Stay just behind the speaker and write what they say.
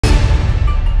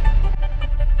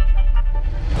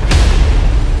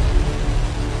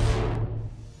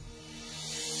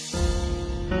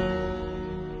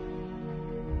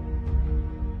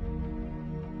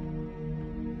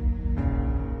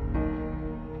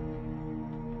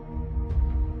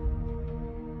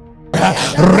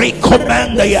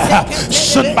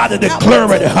Somebody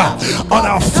declare it. On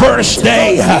our first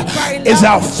day is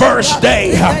our first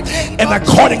day. And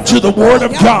according to the word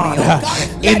of God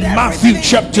in Matthew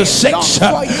chapter 6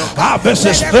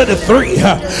 verses 33,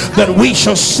 that we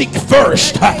shall seek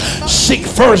first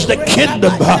the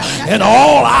kingdom, and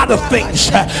all other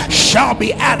things shall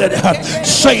be added.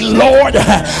 Say, Lord,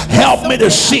 help me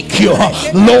to seek you.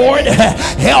 Lord,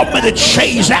 help me to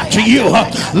chase after you.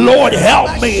 Lord,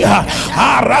 help me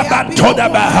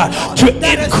to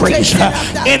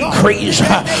increase.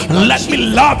 Let me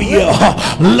love you.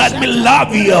 Let me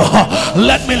love you.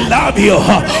 Let me love you.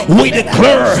 We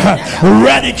declare,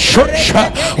 ready church,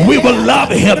 we will love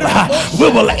him. We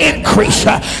will increase.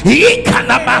 We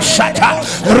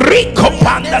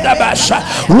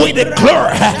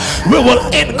declare we will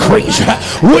increase.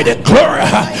 We declare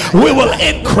we will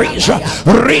increase.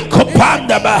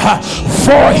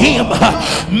 For him,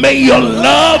 may your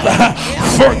love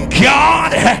for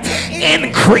God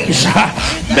increase.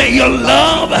 May your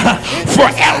love for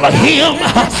Elohim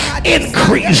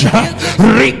increase.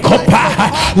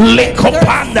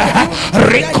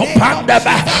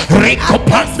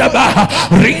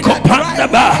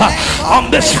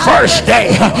 On this first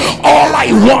day, all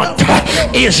I want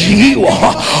is you.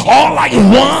 All I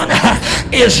want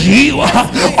is you.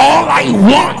 All I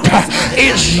want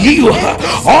is you.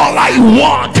 All I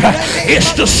want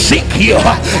is to seek you.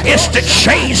 Is to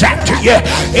chase after you.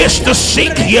 Is to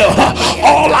seek you.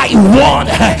 All I want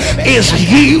is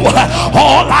you.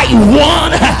 All I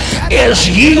want is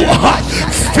you.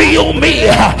 Fill me,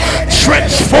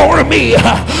 transform me.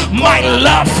 My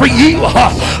love for you,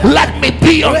 let me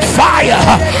be on fire.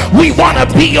 We want to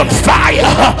be on fire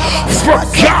for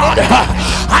God.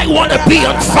 I want to be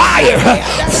on fire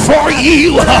for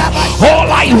you. All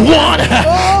I want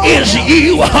is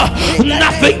you,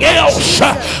 nothing else,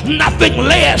 nothing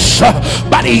less,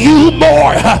 but you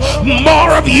more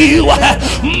of you,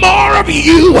 more of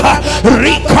you.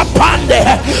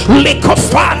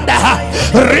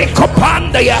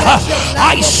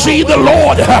 I see the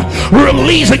Lord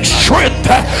releasing strength,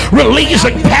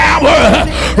 releasing power,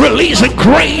 releasing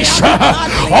grace.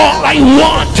 All I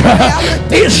want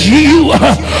is you.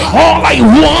 All I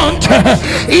want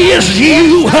is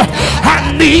you.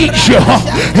 I need you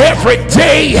every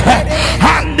day.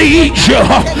 I need you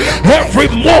every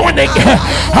morning.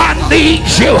 I need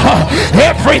you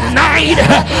every night.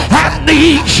 I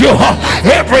need you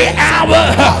every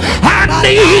hour. I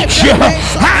need you.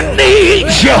 I need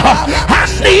you. I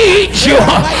need you.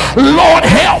 Lord,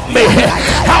 help me.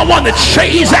 I want to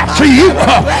chase after you.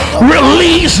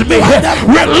 Release me.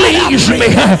 Release me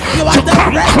to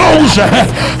come closer.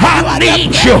 I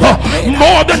need you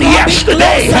more than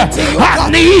yesterday. I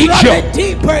need you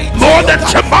more than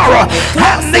tomorrow.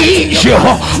 I need you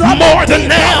more than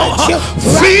now.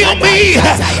 Feel me.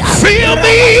 Feel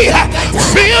me.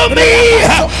 Feel me.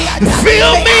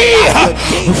 Feel me.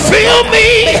 Feel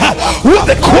me with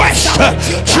the quest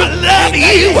to love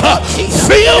you.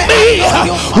 Fill me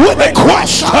with a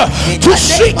quest to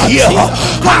seek you.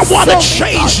 I want to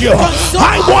chase you.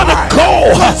 I want to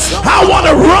go. I want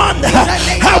to run.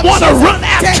 I want to run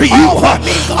after you.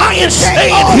 I ain't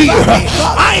staying here.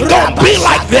 I ain't gonna be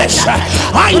like this.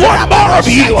 I want more of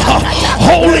you.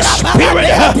 Holy Spirit,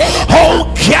 oh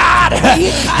God,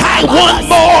 I want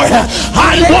more.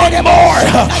 I want more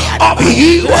of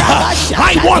you.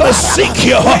 I want to seek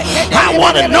you. I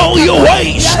want to know your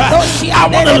ways. I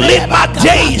want to live my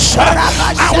days.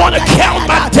 I want to count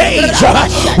my days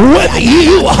with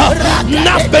you.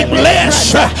 Nothing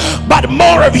less but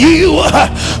more of you.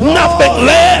 Nothing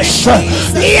less.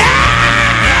 Yeah.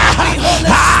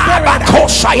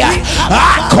 Bakosaya,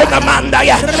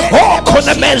 Akonamandaya,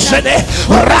 Okonemezene,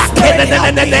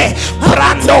 Rakenene,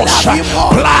 Brandos,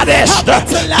 Pladest,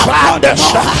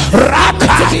 Plandes,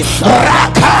 Raka, Raka,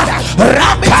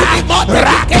 Raka,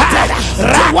 Raka,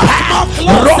 Raka,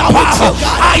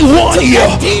 I want you.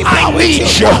 I need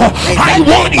you. I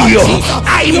want you.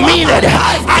 I mean it.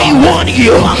 I want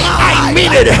you. I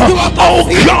mean it. Oh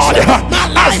God,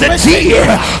 as the deer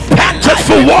panted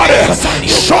for water,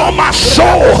 so my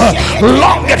soul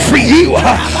longed for you.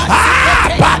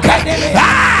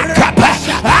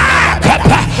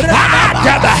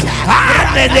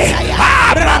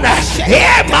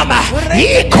 mama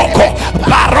ikoko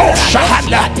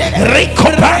baroshahanda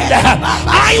rikopanda.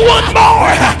 I want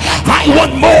more. I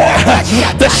want more.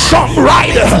 The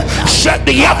songwriter said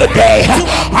the other day,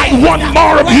 I want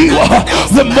more of you.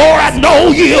 The more I know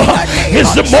you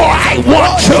is the more I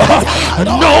want to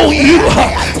know you.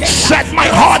 Set my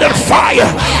heart on fire,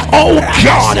 oh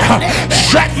God.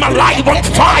 Set my life on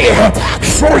fire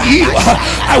for you.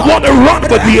 I want to run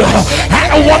with you. I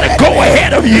don't want to go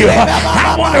ahead of you.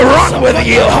 I want to run with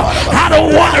you. I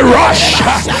don't want to rush.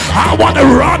 I want to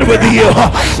run with you.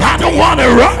 I don't want to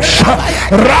rush.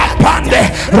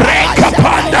 Rapande,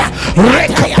 rekapanda,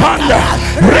 rekapanda,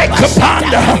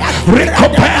 rekapanda,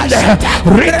 rekapanda,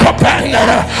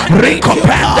 rekapanda,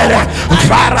 rekapanda,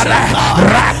 farada,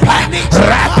 rapa,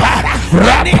 rapa,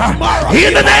 rapa.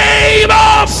 In the name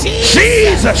of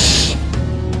Jesus.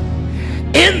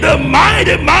 In the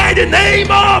mighty, mighty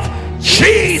name of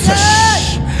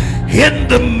Jesus. In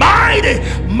the mighty,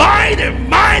 mighty,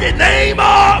 mighty name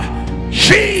of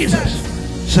Jesus.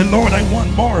 Say, Lord, I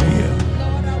want more of you.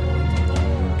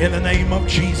 In the name of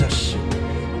Jesus.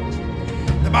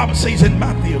 The Bible says in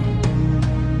Matthew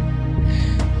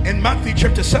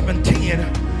chapter 17,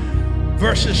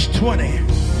 verses 20,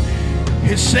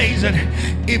 it says that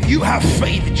if you have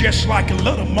faith just like a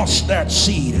little mustard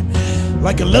seed,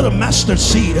 like a little mustard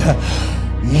seed,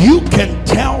 you can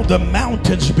tell the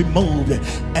mountains be moved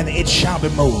and it shall be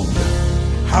moved.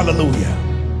 Hallelujah.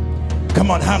 Come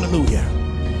on, hallelujah.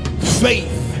 Faith.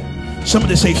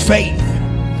 Somebody say faith.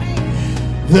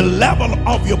 The level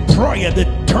of your prayer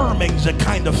determines the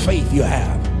kind of faith you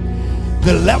have.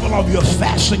 The level of your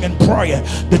fasting and prayer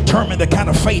determines the kind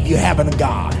of faith you have in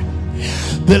God.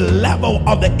 The level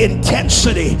of the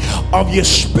intensity of your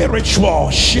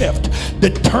spiritual shift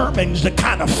determines the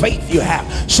kind of faith you have.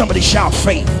 Somebody shout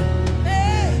faith.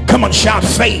 Come on, shout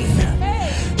faith.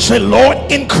 Say, Lord,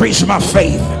 increase my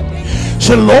faith.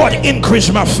 Say, Lord, increase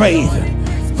my faith.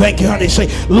 Thank you, honey. Say,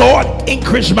 Lord,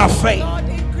 increase my faith.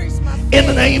 In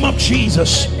the name of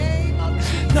Jesus.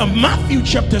 Now, Matthew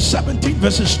chapter 17,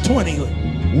 verses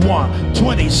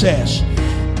 20 says,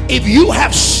 if you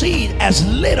have seed as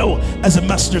little as a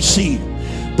mustard seed.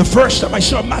 The first time I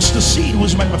saw a mustard seed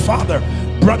was when my father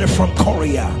brought it from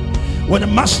Korea. When a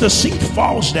mustard seed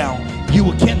falls down,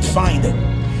 you can't find it.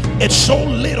 It's so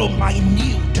little,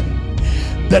 minute,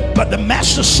 that but the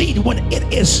mustard seed, when it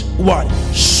is what?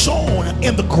 Sown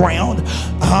in the ground,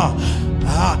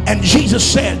 and Jesus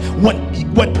said, what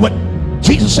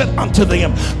Jesus said unto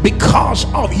them, because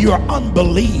of your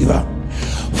unbelief,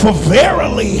 for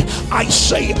verily I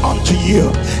say unto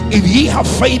you, if ye have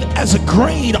faith as a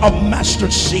grain of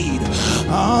mustard seed,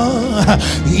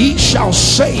 ye shall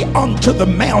say unto the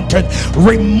mountain,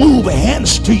 remove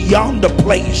hence to yonder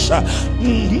place,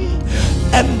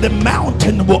 and the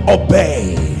mountain will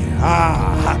obey.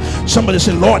 Somebody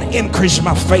say, Lord, increase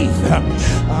my faith.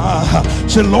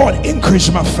 Say, Lord,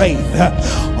 increase my faith.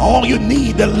 All you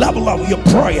need, the level of your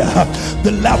prayer,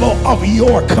 the level of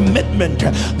your commitment,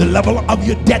 the level of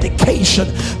your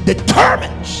dedication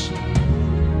determines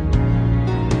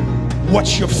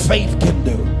what your faith can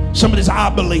do. Somebody say,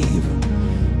 I believe.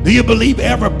 Do you believe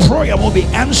every prayer will be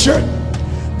answered?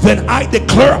 Then I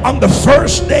declare on the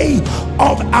first day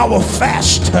of our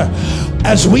fast,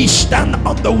 as we stand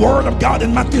on the word of God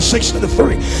in Matthew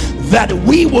 6:3, that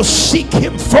we will seek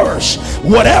him first.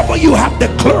 Whatever you have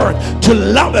declared, to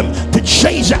love him, to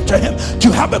chase after him,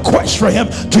 to have a quest for him,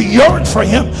 to yearn for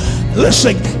him,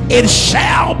 listen, it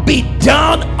shall be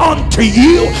done unto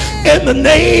you in the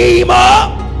name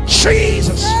of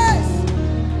Jesus.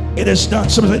 It is done.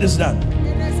 Somebody say it is done.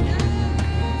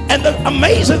 And the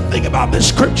amazing thing about this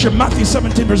scripture, Matthew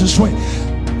 17 verses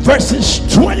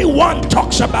 21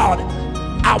 talks about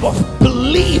our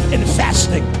belief in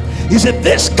fasting. He said,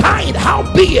 this kind,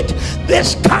 howbeit,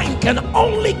 this kind can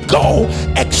only go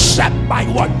except by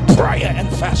what? Prayer and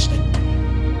fasting.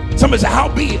 Somebody say,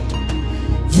 howbeit,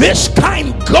 this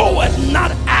kind goeth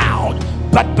not out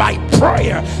but by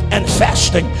prayer and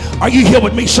fasting. Are you here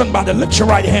with me? Somebody lift your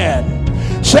right hand.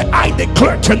 Say, I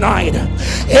declare tonight,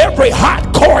 every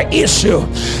hardcore issue,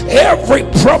 every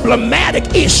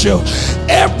problematic issue,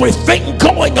 everything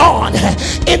going on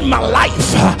in my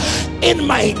life, in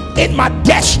my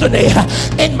destiny,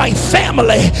 in my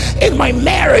family, in my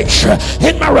marriage,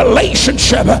 in my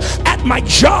relationship, at my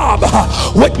job,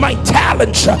 with my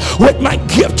talents, with my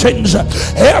giftings,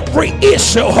 every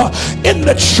issue in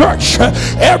the church,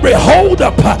 every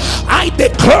holdup, I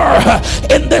declare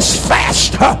in this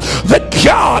fast that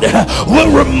God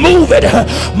will remove it.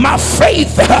 My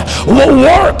faith will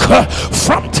work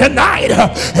from tonight.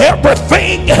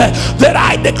 Everything that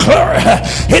I declare,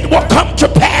 it will come to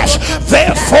pass.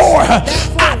 Therefore,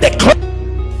 declare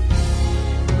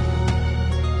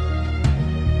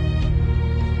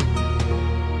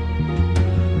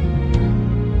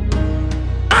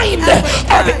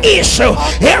of issue,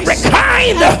 every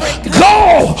kind,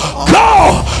 go,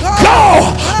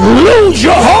 lose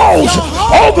your holds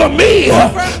over me.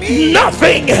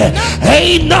 Nothing,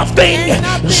 ain't nothing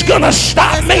is gonna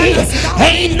stop me.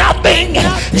 Ain't nothing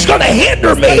is gonna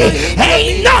hinder me.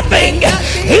 Ain't nothing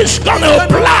is gonna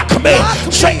block me.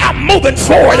 Say, I'm moving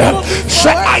forward.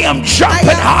 Say, I am jumping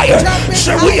higher.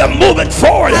 Say, we are moving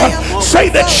forward. Say,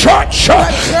 the church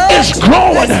is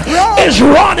growing, is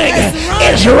running,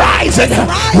 is rising.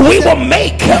 We will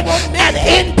make an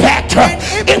impact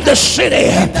in the city,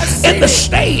 in the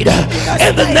state,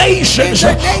 in the nations,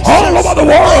 all over the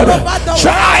world. So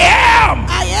I am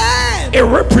a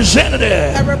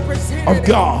representative of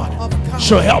God.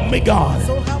 So help me, God.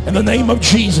 In the name of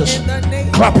Jesus.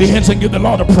 Clap your hands and give the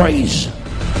Lord a praise.